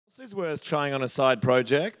This is worth trying on a side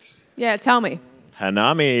project. Yeah, tell me.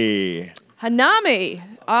 Hanami. Hanami.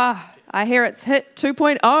 I hear it's hit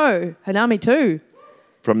 2.0. Hanami 2.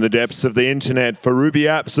 From the depths of the internet for Ruby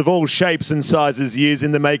apps of all shapes and sizes, years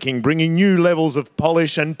in the making, bringing new levels of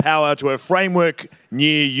polish and power to a framework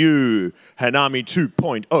near you. Hanami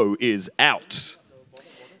 2.0 is out.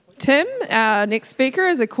 Tim, our next speaker,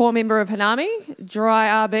 is a core member of Hanami,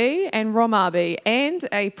 Dry RB and ROM RB, and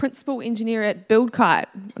a principal engineer at BuildKite,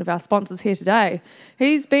 one of our sponsors here today.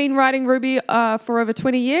 He's been writing Ruby for over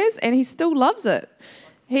 20 years and he still loves it.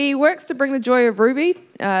 He works to bring the joy of Ruby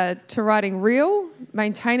to writing real,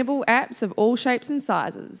 maintainable apps of all shapes and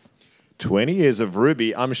sizes. 20 years of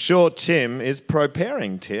Ruby. I'm sure Tim is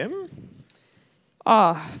preparing, Tim.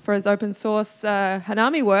 For his open source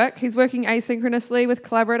Hanami work, he's working asynchronously with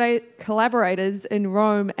collaborators in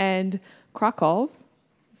Rome and Krakow.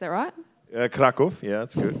 Is that right? Krakow, yeah,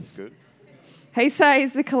 that's good, that's good. He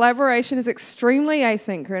says the collaboration is extremely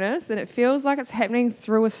asynchronous and it feels like it's happening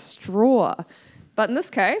through a straw. But in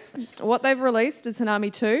this case, what they've released is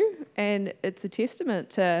Hanami 2, and it's a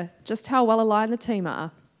testament to just how well aligned the team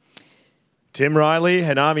are. Tim Riley,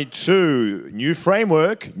 Hanami 2, new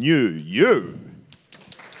framework, new you.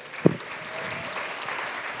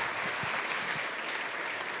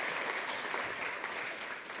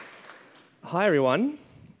 Hi everyone,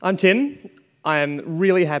 I'm Tim. I am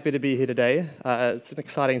really happy to be here today. It's an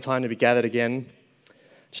exciting time to be gathered again.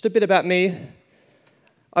 Just a bit about me.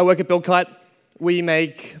 I work at BuildKite. We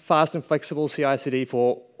make fast and flexible CI/CD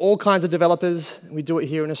for all kinds of developers. We do it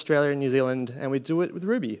here in Australia and New Zealand, and we do it with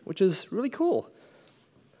Ruby, which is really cool.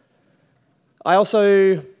 I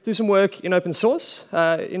also do some work in open source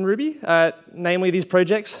in Ruby, namely these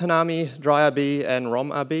projects, Hanami, Dry RB, and ROM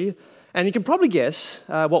RB. And you can probably guess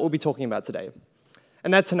what we'll be talking about today.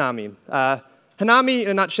 And that's Hanami. Hanami, in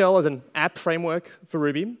a nutshell, is an app framework for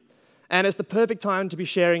Ruby. And it's the perfect time to be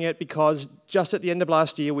sharing it because just at the end of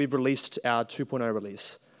last year, we've released our 2.0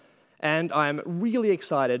 release. And I'm really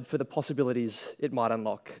excited for the possibilities it might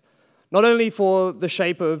unlock. Not only for the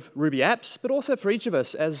shape of Ruby apps, but also for each of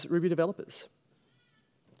us as Ruby developers.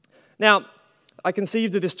 Now, I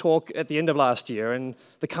conceived of this talk at the end of last year, and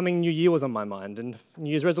the coming new year was on my mind, and New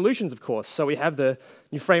Year's resolutions, of course. So we have the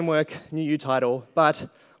new framework, new you title, but,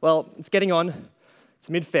 well, it's getting on. It's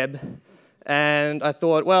mid-Feb, and I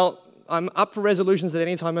thought, well, I'm up for resolutions at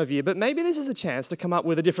any time of year, but maybe this is a chance to come up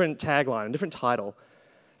with a different tagline, a different title.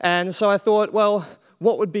 And so I thought, well,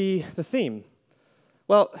 what would be the theme?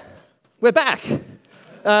 Well, we're back.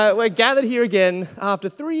 We're gathered here again after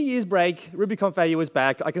 3 years break. RubyConfau is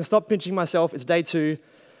back. I can stop pinching myself. It's day 2.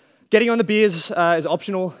 Getting on the beers is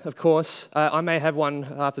optional, of course. I may have one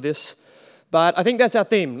after this. But I think that's our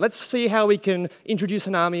theme. Let's see how we can introduce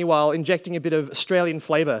Hanami while injecting a bit of Australian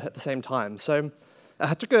flavor at the same time. So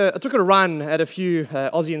I took a run at a few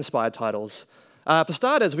Aussie-inspired titles. For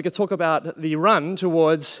starters, we could talk about the run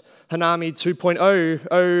towards Hanami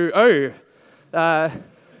 2.0.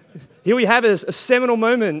 Here we have a seminal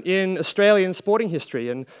moment in Australian sporting history,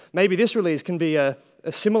 and maybe this release can be a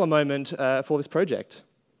similar moment for this project.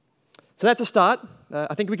 So that's a start.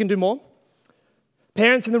 I think we can do more.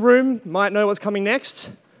 Parents in the room might know what's coming next.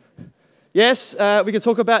 Yes, we could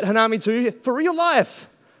talk about Hanami 2 for real life.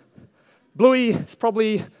 Bluey is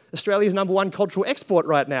probably Australia's #1 cultural export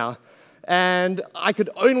right now, and I could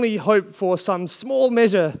only hope for some small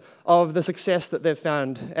measure of the success that they've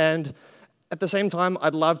found. And at the same time,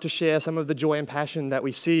 I'd love to share some of the joy and passion that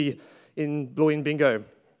we see in Bluey and Bingo.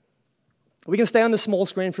 We can stay on the small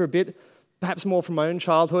screen for a bit, perhaps more from my own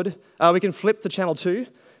childhood. We can flip to channel 2.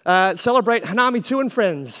 Celebrate Hanami 2 and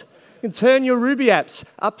friends. You can turn your Ruby apps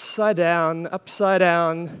upside down, upside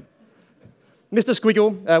down. Mr.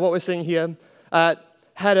 Squiggle, what we're seeing here,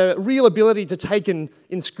 had a real ability to take an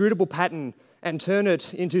inscrutable pattern and turn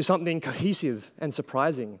it into something cohesive and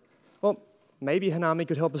surprising. Well, maybe Hanami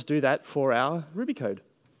could help us do that for our Ruby code.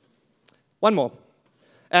 One more.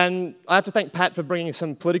 And I have to thank Pat for bringing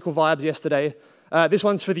some political vibes yesterday. This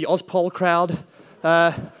one's for the Ozpol crowd.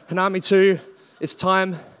 Hanami 2, it's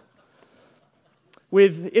time.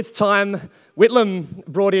 With its time, Whitlam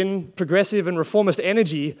brought in progressive and reformist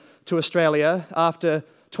energy to Australia after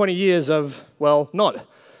 20 years of, well, not.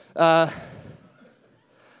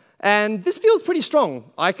 And this feels pretty strong.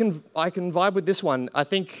 I can vibe with this one. I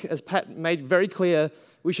think, as Pat made very clear,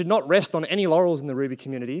 we should not rest on any laurels in the Ruby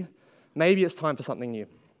community. Maybe it's time for something new.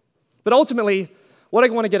 But ultimately, what I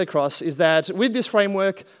want to get across is that with this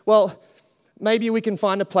framework, well, maybe we can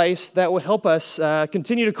find a place that will help us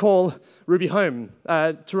continue to call Ruby home,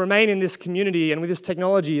 to remain in this community and with this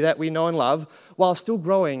technology that we know and love, while still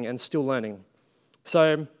growing and still learning.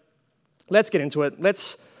 So let's get into it.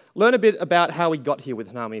 Let's learn a bit about how we got here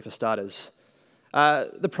with Hanami for starters.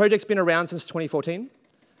 The project's been around since 2014,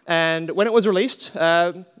 and when it was released,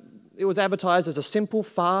 it was advertised as a simple,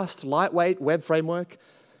 fast, lightweight web framework,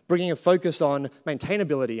 bringing a focus on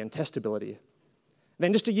maintainability and testability.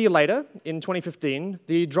 Then just a year later, in 2015,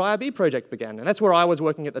 the DryRB project began, and that's where I was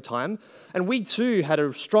working at the time, and we too had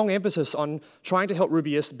a strong emphasis on trying to help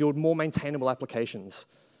rubyist build more maintainable applications.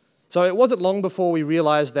 So it wasn't long before we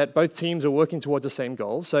realized that both teams were working towards the same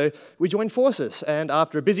goal, so we joined forces, and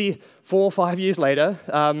after a busy 4 or 5 years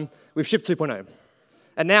later, we've shipped 2.0.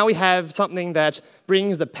 And now we have something that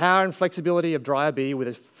brings the power and flexibility of DryRB with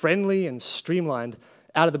a friendly and streamlined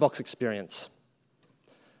out-of-the-box experience.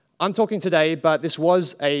 I'm talking today, but this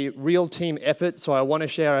was a real team effort, so I want to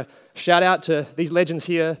share a shout out to these legends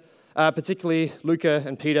here, particularly Luca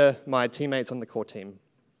and Peter, my teammates on the core team.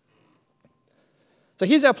 So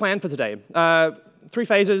here's our plan for today. 3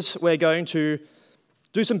 phases. We're going to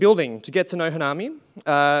do some building to get to know Hanami.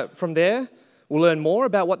 From there, we'll learn more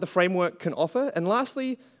about what the framework can offer. And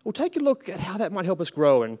lastly, we'll take a look at how that might help us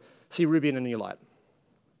grow and see Ruby in a new light.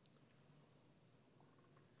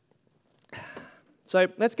 So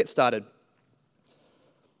let's get started.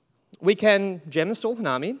 We can gem install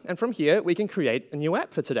Hanami, and from here, we can create a new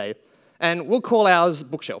app for today. And we'll call ours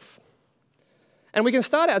Bookshelf. And we can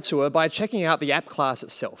start our tour by checking out the app class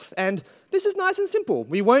itself. And this is nice and simple.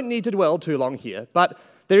 We won't need to dwell too long here, but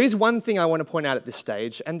there is one thing I want to point out at this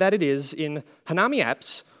stage, and that it is in Hanami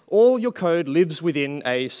apps, all your code lives within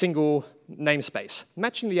a single namespace,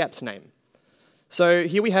 matching the app's name. So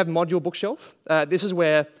here we have module Bookshelf. This is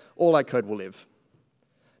where all our code will live.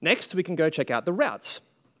 Next, we can go check out the routes.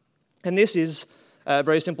 And this is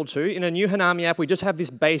very simple too. In a new Hanami app, we just have this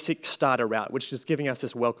basic starter route, which is giving us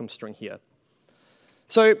this welcome string here.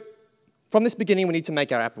 So from this beginning, we need to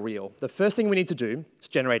make our app real. The first thing we need to do is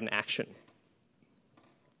generate an action.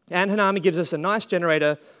 And Hanami gives us a nice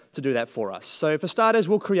generator to do that for us. So for starters,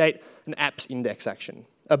 we'll create an apps index action,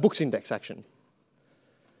 a books index action.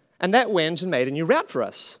 And that went and made a new route for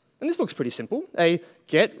us. And this looks pretty simple. A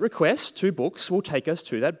get request to books will take us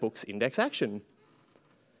to that books index action.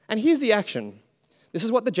 And here's the action. This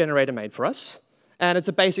is what the generator made for us, and it's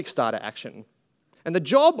a basic starter action. And the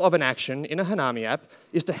job of an action in a Hanami app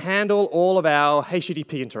is to handle all of our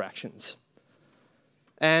HTTP interactions.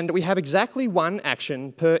 And we have exactly 1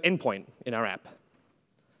 action per endpoint in our app.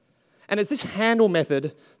 And it's this handle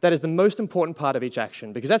method that is the most important part of each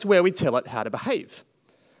action, because that's where we tell it how to behave.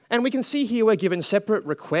 And we can see here we're given separate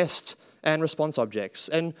request and response objects.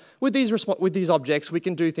 And with these objects, we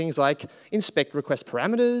can do things like inspect request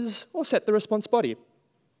parameters or set the response body.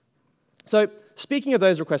 So speaking of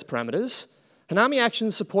those request parameters, Hanami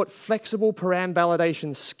actions support flexible param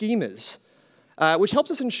validation schemas, which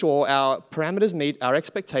helps us ensure our parameters meet our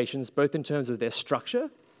expectations both in terms of their structure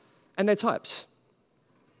and their types.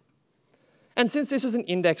 And since this is an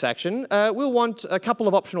index action, we'll want a couple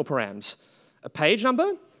of optional params, a page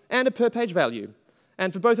number and a per page value.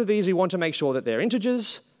 And for both of these, we want to make sure that they're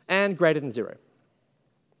integers and greater than 0.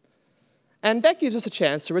 And that gives us a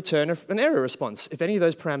chance to return an error response if any of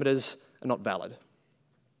those parameters are not valid.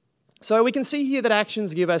 So we can see here that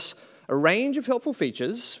actions give us a range of helpful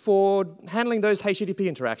features for handling those HTTP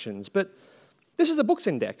interactions. But this is a books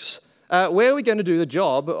index. Where are we going to do the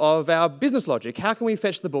job of our business logic? How can we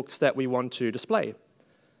fetch the books that we want to display?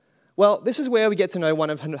 Well, this is where we get to know one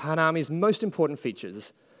of Hanami's most important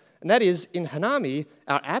features. And that is, in Hanami,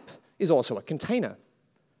 our app is also a container.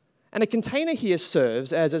 And a container here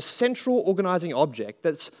serves as a central organizing object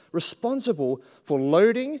that's responsible for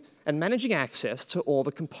loading and managing access to all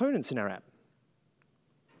the components in our app.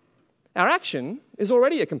 Our action is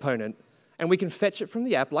already a component, and we can fetch it from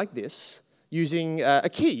the app like this, using a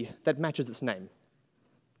key that matches its name.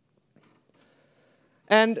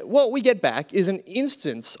 And what we get back is an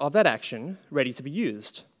instance of that action ready to be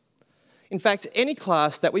used. In fact, any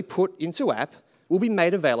class that we put into app will be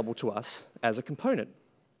made available to us as a component.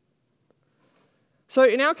 So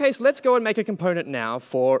in our case, let's go and make a component now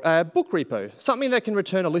for a book repo, something that can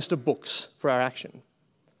return a list of books for our action.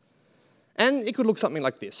 And it could look something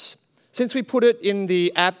like this. Since we put it in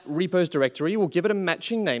the app repos directory, we'll give it a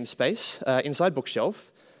matching namespace inside Bookshelf,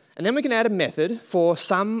 and then we can add a method for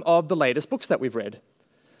some of the latest books that we've read.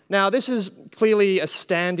 Now, this is clearly a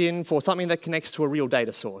stand-in for something that connects to a real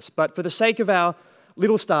data source, but for the sake of our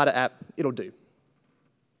little starter app, it'll do.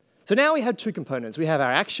 So now we have 2 components. We have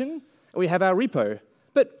our action, and we have our repo.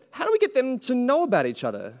 But how do we get them to know about each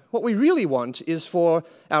other? What we really want is for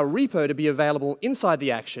our repo to be available inside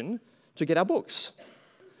the action to get our books.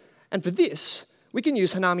 And for this, we can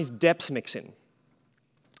use Hanami's deps mixin.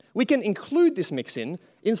 we can include this mix-in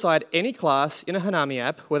inside any class in a Hanami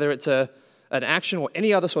app, whether it's an action or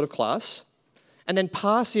any other sort of class, and then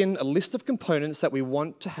pass in a list of components that we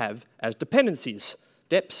want to have as dependencies,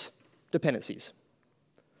 deps, dependencies.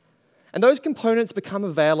 And those components become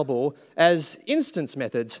available as instance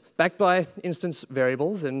methods backed by instance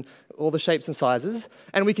variables and all the shapes and sizes,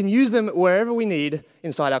 and we can use them wherever we need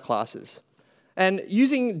inside our classes. And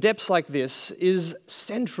using deps like this is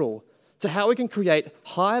central to how we can create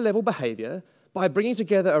high-level behavior by bringing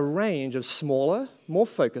together a range of smaller, more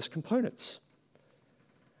focused components.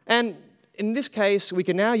 And in this case, we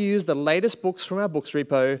can now use the latest books from our books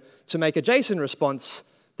repo to make a JSON response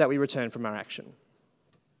that we return from our action.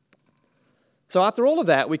 So after all of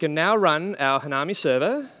that, we can now run our Hanami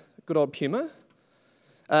server, good old Puma,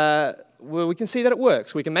 where we can see that it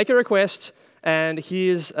works. We can make a request, and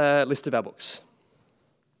here's a list of our books.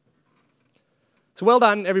 So well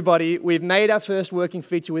done, everybody. We've made our first working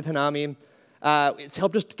feature with Hanami. It's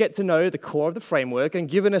helped us to get to know the core of the framework and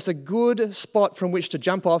given us a good spot from which to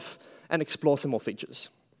jump off and explore some more features.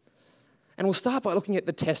 And we'll start by looking at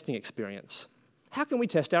the testing experience. How can we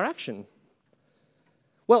test our action?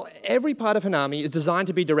 Well, every part of Hanami is designed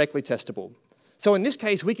to be directly testable. So in this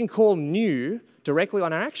case, we can call new directly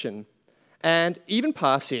on our action and even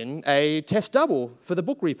pass in a test double for the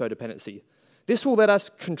book repo dependency. This will let us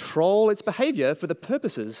control its behavior for the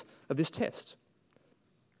purposes of this test.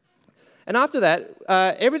 And after that,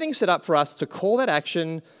 everything's set up for us to call that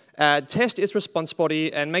action, test its response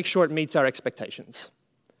body, and make sure it meets our expectations.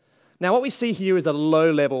 Now, what we see here is a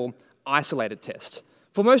low-level, isolated test.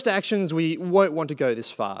 For most actions, we won't want to go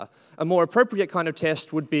this far. A more appropriate kind of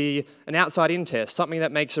test would be an outside-in test, something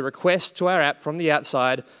that makes a request to our app from the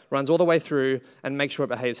outside, runs all the way through, and makes sure it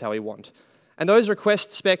behaves how we want. And those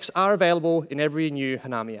request specs are available in every new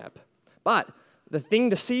Hanami app. But the thing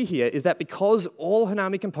to see here is that because all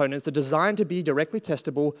Hanami components are designed to be directly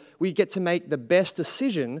testable, we get to make the best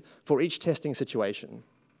decision for each testing situation.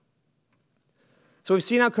 So we've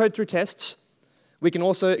seen our code through tests. We can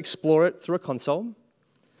also explore it through a console.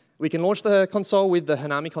 We can launch the console with the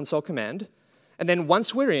Hanami console command. And then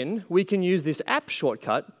once we're in, we can use this app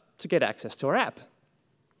shortcut to get access to our app.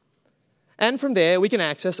 And from there, we can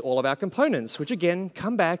access all of our components, which again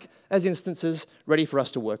come back as instances ready for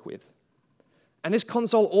us to work with. And this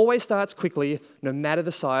console always starts quickly, no matter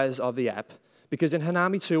the size of the app, because in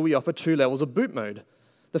Hanami 2, we offer 2 levels of boot mode.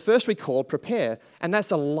 The first we call prepare, and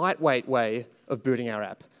that's a lightweight way of booting our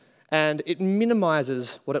app. And it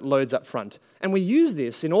minimizes what it loads up front. And we use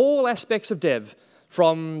this in all aspects of dev,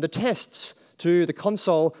 from the tests to the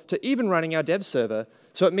console to even running our dev server.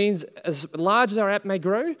 So it means as large as our app may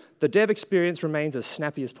grow, the dev experience remains as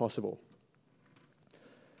snappy as possible.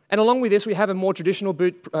 And along with this, we have a more traditional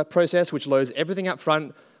boot process which loads everything up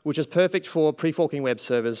front, which is perfect for pre-forking web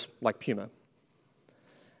servers like Puma.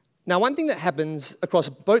 Now, one thing that happens across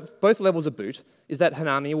both levels of boot is that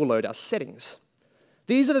Hanami will load our settings.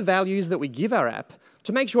 These are the values that we give our app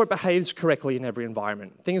to make sure it behaves correctly in every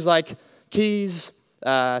environment. Things like keys,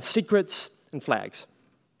 secrets, and flags.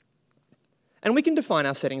 And we can define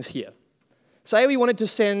our settings here. Say we wanted to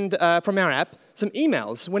send from our app some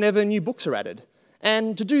emails whenever new books are added.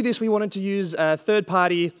 And to do this, we wanted to use a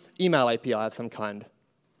third-party email API of some kind.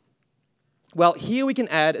 Well, here we can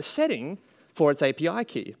add a setting for its API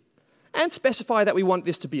key and specify that we want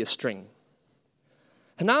this to be a string.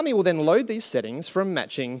 Hanami will then load these settings from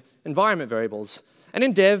matching environment variables. And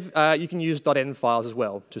in dev, you can use .env files as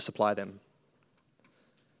well to supply them.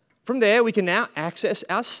 From there, we can now access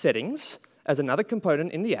our settings as another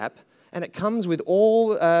component in the app, and it comes with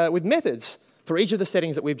with methods for each of the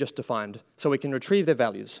settings that we've just defined, so we can retrieve their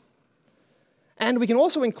values. And we can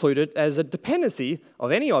also include it as a dependency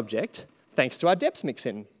of any object, thanks to our deps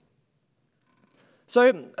mixin.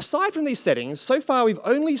 So aside from these settings, so far we've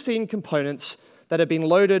only seen components that have been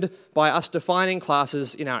loaded by us defining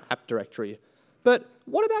classes in our app directory. But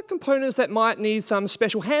what about components that might need some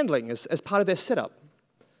special handling as part of their setup?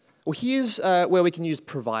 Well, here's where we can use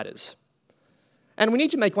providers. And we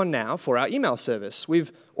need to make one now for our email service.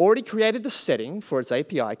 We've already created the setting for its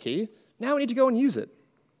API key. Now we need to go and use it.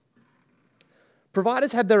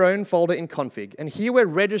 Providers have their own folder in config, and here we're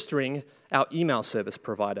registering our email service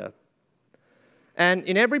provider. And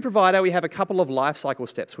in every provider, we have a couple of lifecycle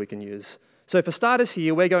steps we can use. So for starters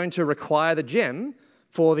here, we're going to require the gem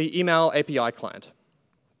for the email API client.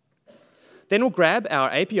 Then we'll grab our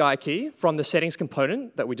API key from the settings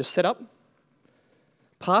component that we just set up,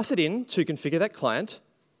 pass it in to configure that client.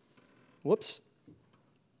 Whoops.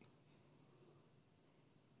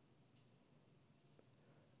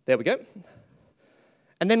 There we go.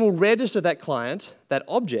 And then we'll register that client, that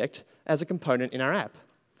object, as a component in our app.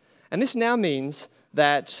 And this now means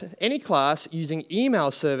that any class using email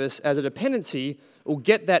service as a dependency will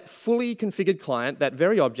get that fully configured client, that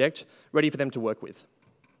very object, ready for them to work with.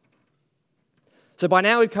 So by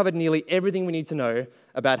now we've covered nearly everything we need to know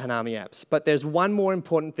about Hanami apps, but there's one more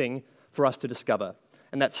important thing for us to discover,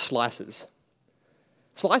 and that's slices.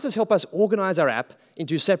 Slices help us organize our app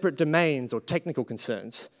into separate domains or technical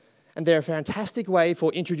concerns, and they're a fantastic way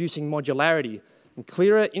for introducing modularity and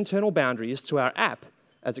clearer internal boundaries to our app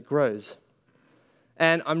as it grows.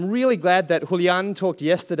 And I'm really glad that Julian talked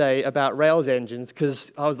yesterday about Rails engines,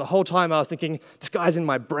 because the whole time I was thinking, this guy's in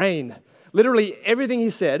my brain. Literally everything he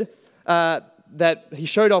said that he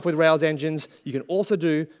showed off with Rails engines, you can also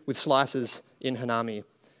do with slices in Hanami.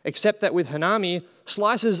 Except that with Hanami,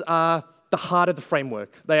 slices are the heart of the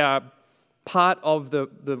framework. They are part of the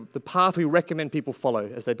path we recommend people follow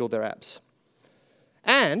as they build their apps.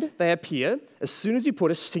 And they appear as soon as you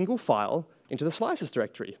put a single file into the slices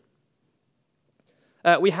directory.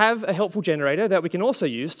 We have a helpful generator that we can also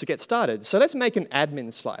use to get started. So let's make an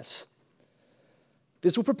admin slice.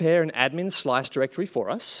 This will prepare an admin slice directory for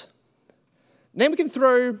us. Then we can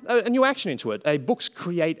throw a new action into it, a books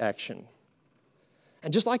create action.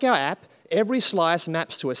 And just like our app, every slice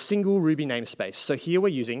maps to a single Ruby namespace. So here we're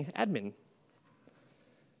using admin.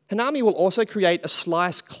 Hanami will also create a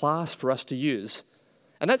slice class for us to use.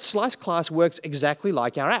 And that slice class works exactly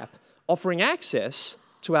like our app, offering access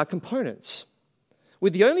to our components,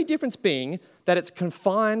 with the only difference being that it's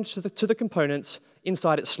confined to the components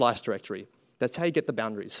inside its slice directory. That's how you get the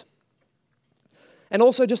boundaries. And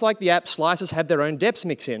also, just like the app, slices have their own deps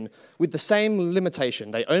mix-in with the same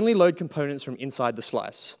limitation. They only load components from inside the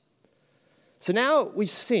slice. So now we've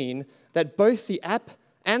seen that both the app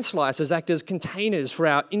and slices act as containers for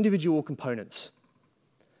our individual components.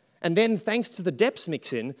 And then, thanks to the deps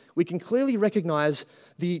mix-in, we can clearly recognize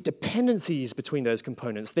the dependencies between those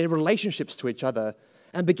components, their relationships to each other,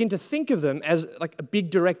 and begin to think of them as like a big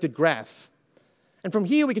directed graph. And from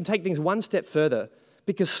here, we can take things one step further,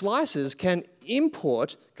 because slices can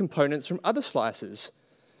import components from other slices.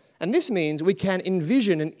 And this means we can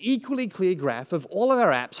envision an equally clear graph of all of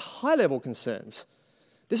our app's high-level concerns.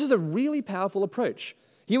 This is a really powerful approach.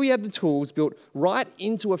 Here we have the tools built right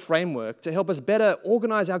into a framework to help us better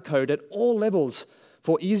organize our code at all levels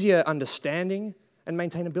for easier understanding and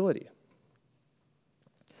maintainability.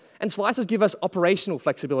 And slices give us operational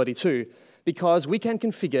flexibility too, because we can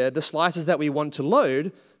configure the slices that we want to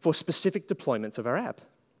load for specific deployments of our app.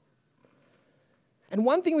 And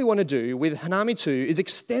one thing we want to do with Hanami 2 is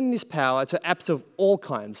extend this power to apps of all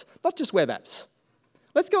kinds, not just web apps.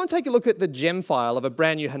 Let's go and take a look at the gem file of a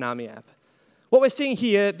brand new Hanami app. What we're seeing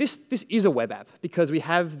here, this is a web app because we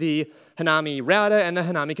have the Hanami router and the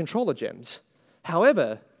Hanami controller gems.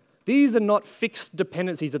 However, these are not fixed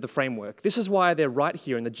dependencies of the framework. This is why they're right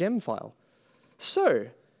here in the gem file. So,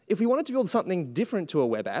 if we wanted to build something different to a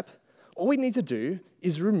web app, all we need to do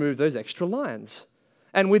is remove those extra lines.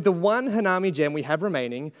 And with the one Hanami gem we have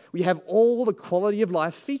remaining, we have all the quality of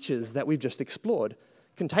life features that we've just explored.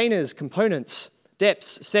 Containers, components,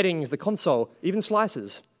 deps, settings, the console, even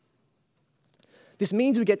slices. This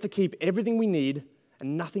means we get to keep everything we need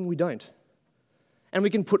and nothing we don't. And we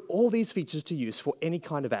can put all these features to use for any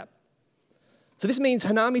kind of app. So this means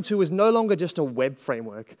Hanami 2 is no longer just a web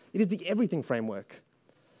framework. It is the everything framework.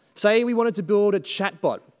 Say we wanted to build a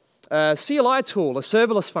chatbot, a CLI tool, a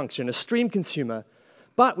serverless function, a stream consumer,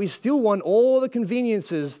 but we still want all the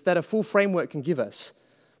conveniences that a full framework can give us.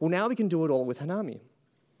 Well, now we can do it all with Hanami.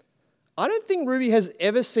 I don't think Ruby has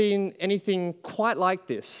ever seen anything quite like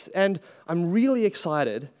this, and I'm really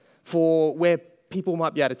excited for where people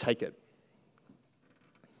might be able to take it.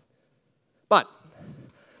 But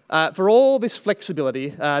for all this flexibility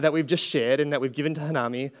that we've just shared and that we've given to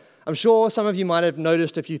Hanami, I'm sure some of you might have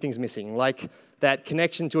noticed a few things missing, like that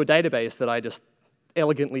connection to a database that I just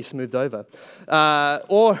elegantly smoothed over,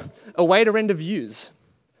 or a way to render views.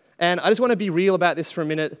 And I just want to be real about this for a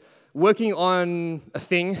minute. Working on a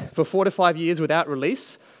thing for 4 to 5 years without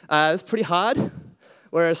release, it's pretty hard.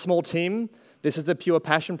 We're a small team. This is a pure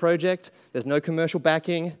passion project. There's no commercial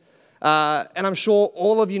backing. And I'm sure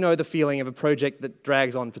all of you know the feeling of a project that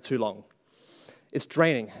drags on for too long. It's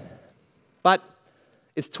draining. But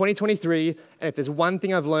it's 2023, and if there's one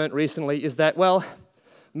thing I've learned recently is that, well,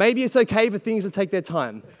 maybe it's okay for things to take their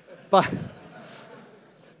time. But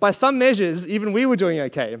by some measures, even we were doing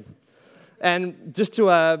okay. And just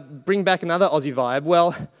to bring back another Aussie vibe,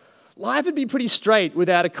 well, life would be pretty straight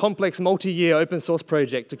without a complex multi-year open source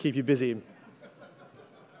project to keep you busy.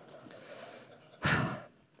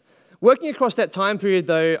 Working across that time period,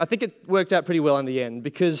 though, I think it worked out pretty well in the end,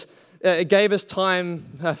 because It gave us time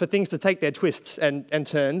for things to take their twists and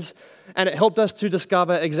turns, and it helped us to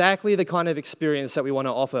discover exactly the kind of experience that we want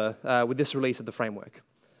to offer with this release of the framework.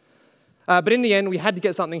 But in the end, we had to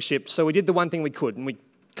get something shipped, so we did the one thing we could, and we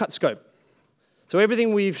cut scope. So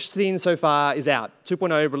everything we've seen so far is out,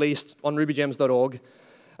 2.0 released on rubygems.org,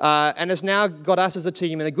 and it's now got us as a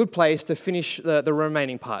team in a good place to finish the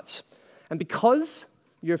remaining parts. And because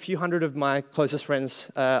you're a few hundred of my closest friends,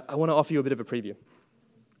 I want to offer you a bit of a preview.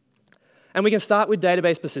 And we can start with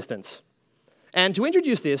database persistence. And to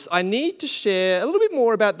introduce this, I need to share a little bit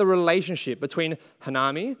more about the relationship between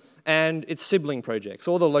Hanami and its sibling projects,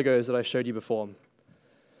 all the logos that I showed you before.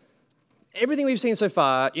 Everything we've seen so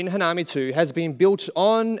far in Hanami 2 has been built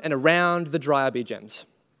on and around the DryRB gems.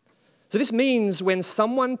 So this means when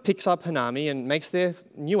someone picks up Hanami and makes their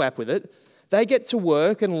new app with it, they get to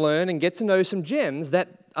work and learn and get to know some gems that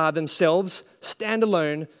are themselves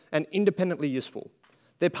standalone and independently useful.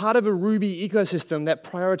 They're part of a Ruby ecosystem that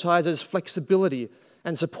prioritizes flexibility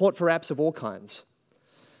and support for apps of all kinds.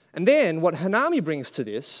 And then what Hanami brings to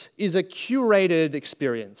this is a curated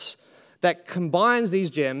experience that combines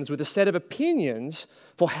these gems with a set of opinions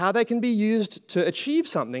for how they can be used to achieve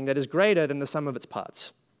something that is greater than the sum of its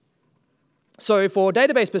parts. So for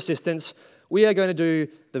database persistence, we are going to do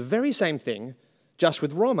the very same thing, just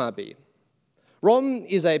with ROM-RB. ROM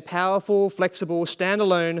is a powerful, flexible,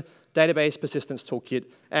 standalone database persistence toolkit,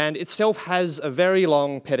 and itself has a very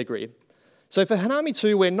long pedigree. So for Hanami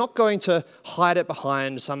 2, we're not going to hide it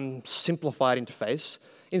behind some simplified interface.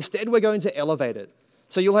 Instead, we're going to elevate it.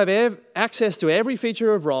 So you'll have access to every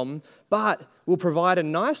feature of ROM, but we'll provide a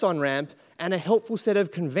nice on-ramp and a helpful set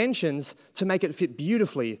of conventions to make it fit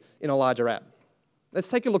beautifully in a larger app. Let's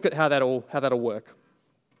take a look at how that'll work.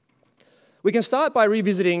 We can start by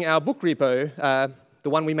revisiting our book repo, the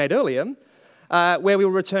one we made earlier, where we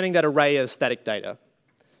were returning that array of static data.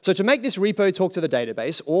 So to make this repo talk to the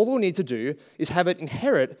database, all we'll need to do is have it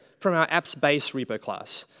inherit from our app's base repo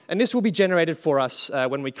class. And this will be generated for us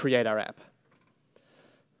when we create our app.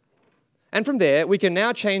 And from there, we can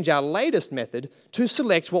now change our latest method to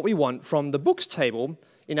select what we want from the books table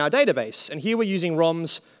in our database. And here we're using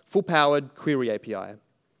ROM's full-powered query API.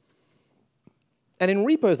 And in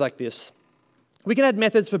repos like this, we can add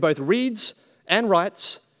methods for both reads and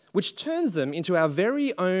writes, which turns them into our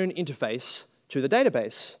very own interface to the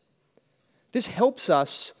database. This helps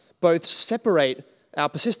us both separate our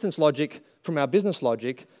persistence logic from our business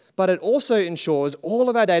logic, but it also ensures all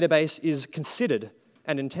of our database is considered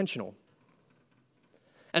and intentional.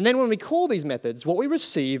 And then when we call these methods, what we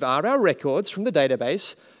receive are our records from the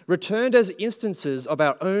database returned as instances of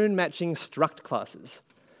our own matching struct classes.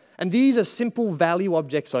 And these are simple value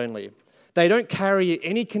objects only. They don't carry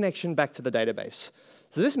any connection back to the database.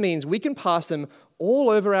 So this means we can pass them all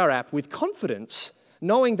over our app with confidence,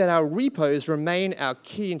 knowing that our repos remain our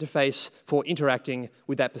key interface for interacting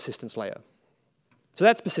with that persistence layer. So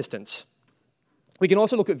that's persistence. We can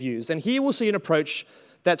also look at views, and here we'll see an approach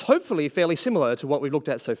that's hopefully fairly similar to what we've looked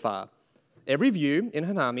at so far. Every view in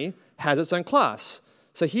Hanami has its own class.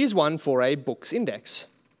 So here's one for a books index.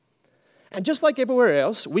 And just like everywhere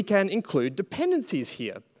else, we can include dependencies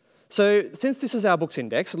here. So since this is our books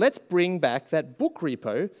index, let's bring back that book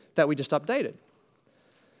repo that we just updated.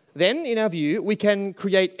 Then, in our view, we can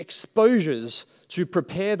create exposures to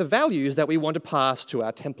prepare the values that we want to pass to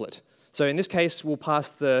our template. So in this case, we'll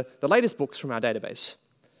pass the latest books from our database.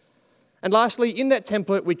 And lastly, in that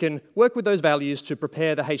template, we can work with those values to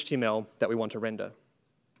prepare the HTML that we want to render.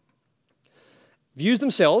 Views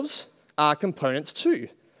themselves are components too.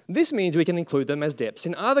 This means we can include them as deps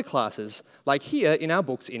in other classes, like here in our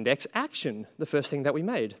books index action, the first thing that we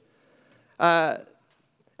made.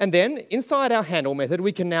 And then inside our handle method,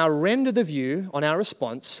 we can now render the view on our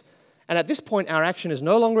response. And at this point, our action is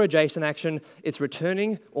no longer a JSON action. It's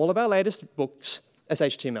returning all of our latest books as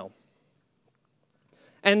HTML.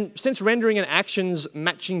 And since rendering an actions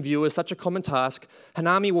matching view is such a common task,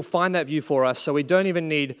 Hanami will find that view for us, so we don't even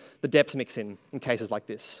need the deps mix in cases like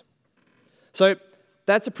this. So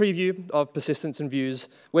that's a preview of persistence and views.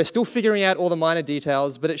 We're still figuring out all the minor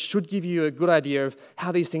details, but it should give you a good idea of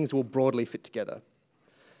how these things will broadly fit together.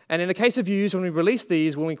 And in the case of views, when we release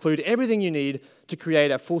these, we'll include everything you need to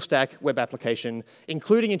create a full-stack web application,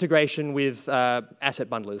 including integration with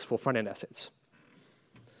asset bundlers for front-end assets.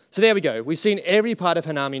 So there we go. We've seen every part of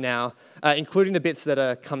Hanami now, including the bits that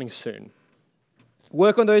are coming soon.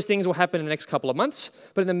 Work on those things will happen in the next couple of months,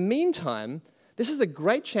 but in the meantime, this is a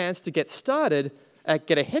great chance to get started,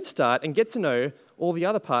 get a head start, and get to know all the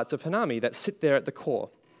other parts of Hanami that sit there at the core.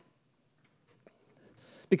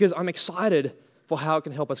 Because I'm excited for how it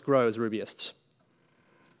can help us grow as Rubyists.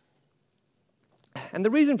 And the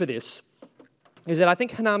reason for this is that I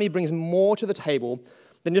think Hanami brings more to the table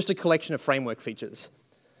than just a collection of framework features.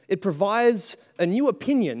 It provides a new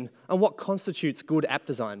opinion on what constitutes good app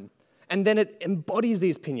design, and then it embodies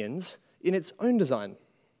these opinions in its own design.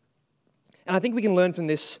 And I think we can learn from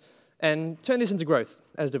this and turn this into growth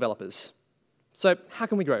as developers. So how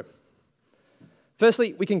can we grow?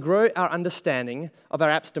 Firstly, we can grow our understanding of our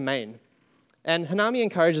app's domain. And Hanami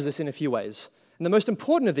encourages this in a few ways. And the most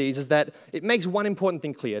important of these is that it makes one important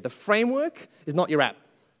thing clear. The framework is not your app.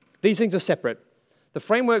 These things are separate. The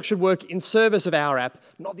framework should work in service of our app,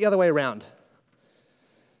 not the other way around.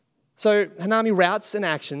 So Hanami routes and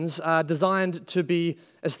actions are designed to be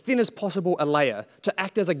as thin as possible a layer, to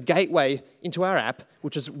act as a gateway into our app,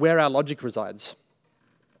 which is where our logic resides.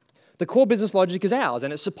 The core business logic is ours,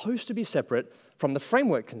 and it's supposed to be separate from the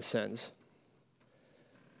framework concerns.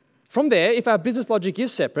 From there, if our business logic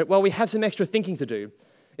is separate, well, we have some extra thinking to do.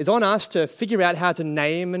 It's on us to figure out how to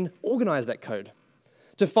name and organize that code,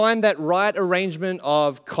 to find that right arrangement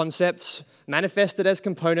of concepts manifested as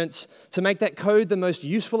components to make that code the most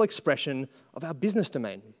useful expression of our business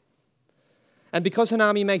domain. And because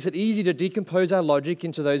Hanami makes it easy to decompose our logic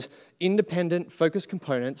into those independent, focused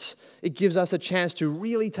components, it gives us a chance to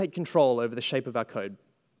really take control over the shape of our code.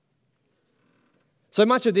 So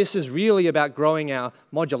much of this is really about growing our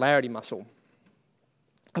modularity muscle,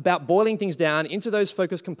 about boiling things down into those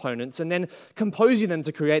focused components and then composing them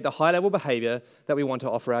to create the high-level behavior that we want to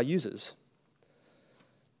offer our users.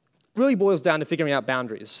 It really boils down to figuring out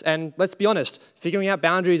boundaries. And let's be honest, figuring out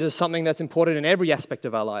boundaries is something that's important in every aspect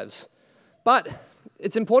of our lives. But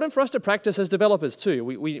it's important for us to practice as developers too.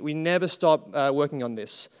 We never stop working on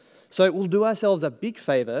this. So we'll do ourselves a big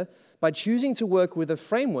favor by choosing to work with a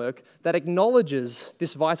framework that acknowledges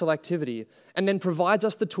this vital activity and then provides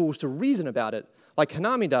us the tools to reason about it, like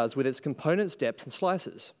Hanami does with its component steps and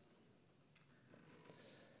slices.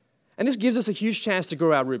 And this gives us a huge chance to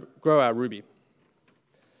grow our Ruby.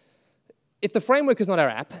 If the framework is not our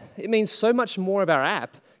app, it means so much more of our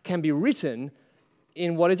app can be written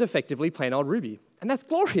in what is effectively plain old Ruby. And that's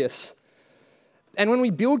glorious. And when we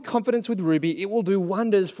build confidence with Ruby, it will do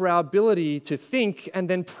wonders for our ability to think and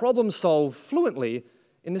then problem solve fluently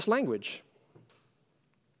in this language.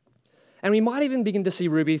 And we might even begin to see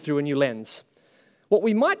Ruby through a new lens. What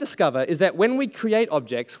we might discover is that when we create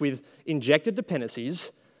objects with injected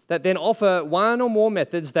dependencies that then offer one or more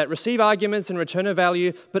methods that receive arguments and return a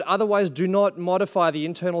value, but otherwise do not modify the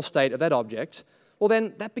internal state of that object, well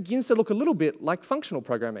then that begins to look a little bit like functional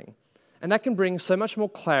programming. And that can bring so much more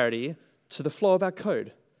clarity to the flow of our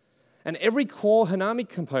code. And every core Hanami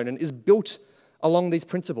component is built along these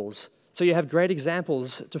principles, so you have great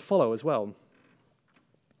examples to follow as well.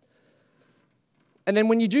 And then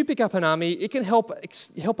when you do pick up Hanami, it can help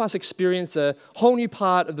us experience a whole new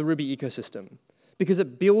part of the Ruby ecosystem, because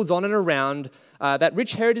it builds on and around that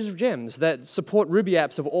rich heritage of gems that support Ruby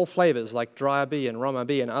apps of all flavors, like DryRB and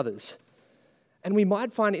RomRB and others. And we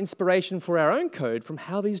might find inspiration for our own code from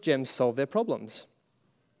how these gems solve their problems.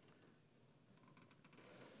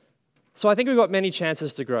 So I think we've got many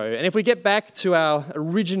chances to grow. And if we get back to our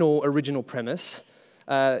original premise,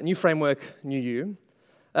 new framework, new you,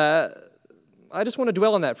 I just want to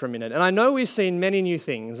dwell on that for a minute. And I know we've seen many new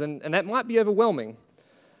things, and that might be overwhelming.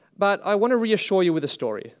 But I want to reassure you with a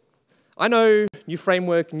story. I know new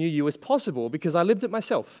framework, new you is possible because I lived it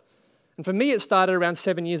myself. And for me, it started around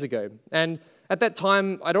 7 years ago. And at that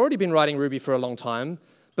time, I'd already been writing Ruby for a long time,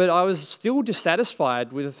 but I was still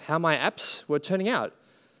dissatisfied with how my apps were turning out.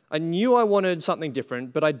 I knew I wanted something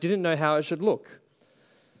different, but I didn't know how it should look.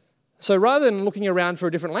 So rather than looking around for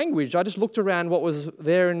a different language, I just looked around what was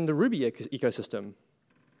there in the Ruby ecosystem.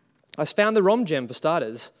 I found the ROM gem for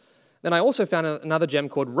starters. Then I also found another gem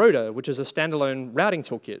called Rhoda, which is a standalone routing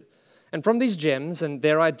toolkit. And from these gems and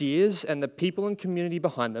their ideas and the people and community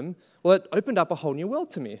behind them, well, it opened up a whole new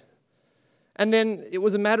world to me. And then it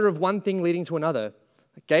was a matter of one thing leading to another.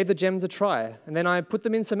 I gave the gems a try, and then I put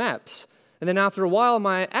them in some apps. And then after a while,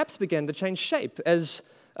 my apps began to change shape as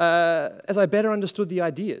I better understood the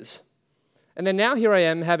ideas. And then now here I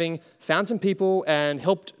am, having found some people and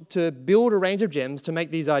helped to build a range of gems to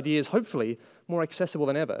make these ideas, hopefully, more accessible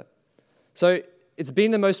than ever. So it's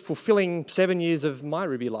been the most fulfilling 7 years of my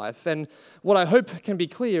Ruby life. And what I hope can be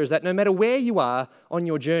clear is that no matter where you are on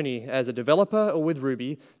your journey as a developer or with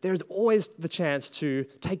Ruby, there is always the chance to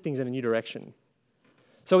take things in a new direction.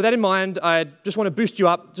 So with that in mind, I just want to boost you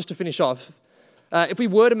up just to finish off. If we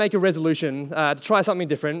were to make a resolution to try something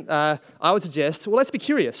different, I would suggest, well, let's be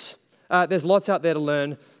curious. There's lots out there to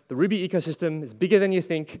learn. The Ruby ecosystem is bigger than you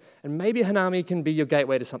think, and maybe Hanami can be your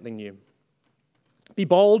gateway to something new. Be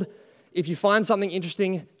bold. If you find something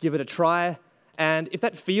interesting, give it a try, And if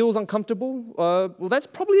that feels uncomfortable, well, that's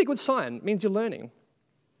probably a good sign. It means you're learning.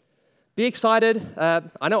 Be excited.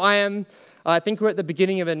 I know I am. I think we're at the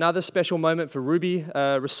beginning of another special moment for Ruby,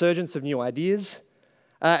 a resurgence of new ideas.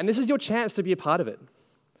 And this is your chance to be a part of it.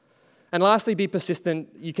 And lastly, be persistent.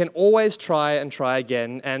 You can always try and try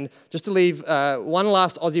again. And just to leave one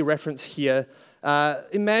last Aussie reference here,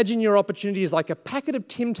 imagine your opportunity is like a packet of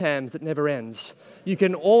Tim Tams that never ends. You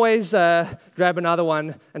can always grab another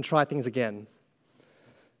one and try things again.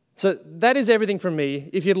 So that is everything from me.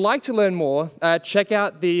 If you'd like to learn more, check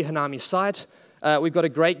out the Hanami site. We've got a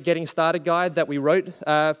great getting started guide that we wrote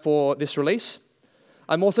for this release.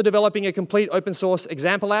 I'm also developing a complete open source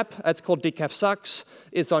example app. It's called Decaf Sucks.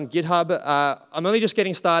 It's on GitHub. I'm only just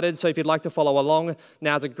getting started, so if you'd like to follow along,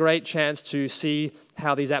 now's a great chance to see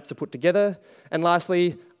how these apps are put together. And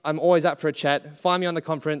lastly, I'm always up for a chat. Find me on the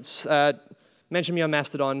conference. Mention me on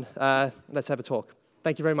Mastodon. Let's have a talk.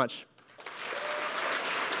 Thank you very much.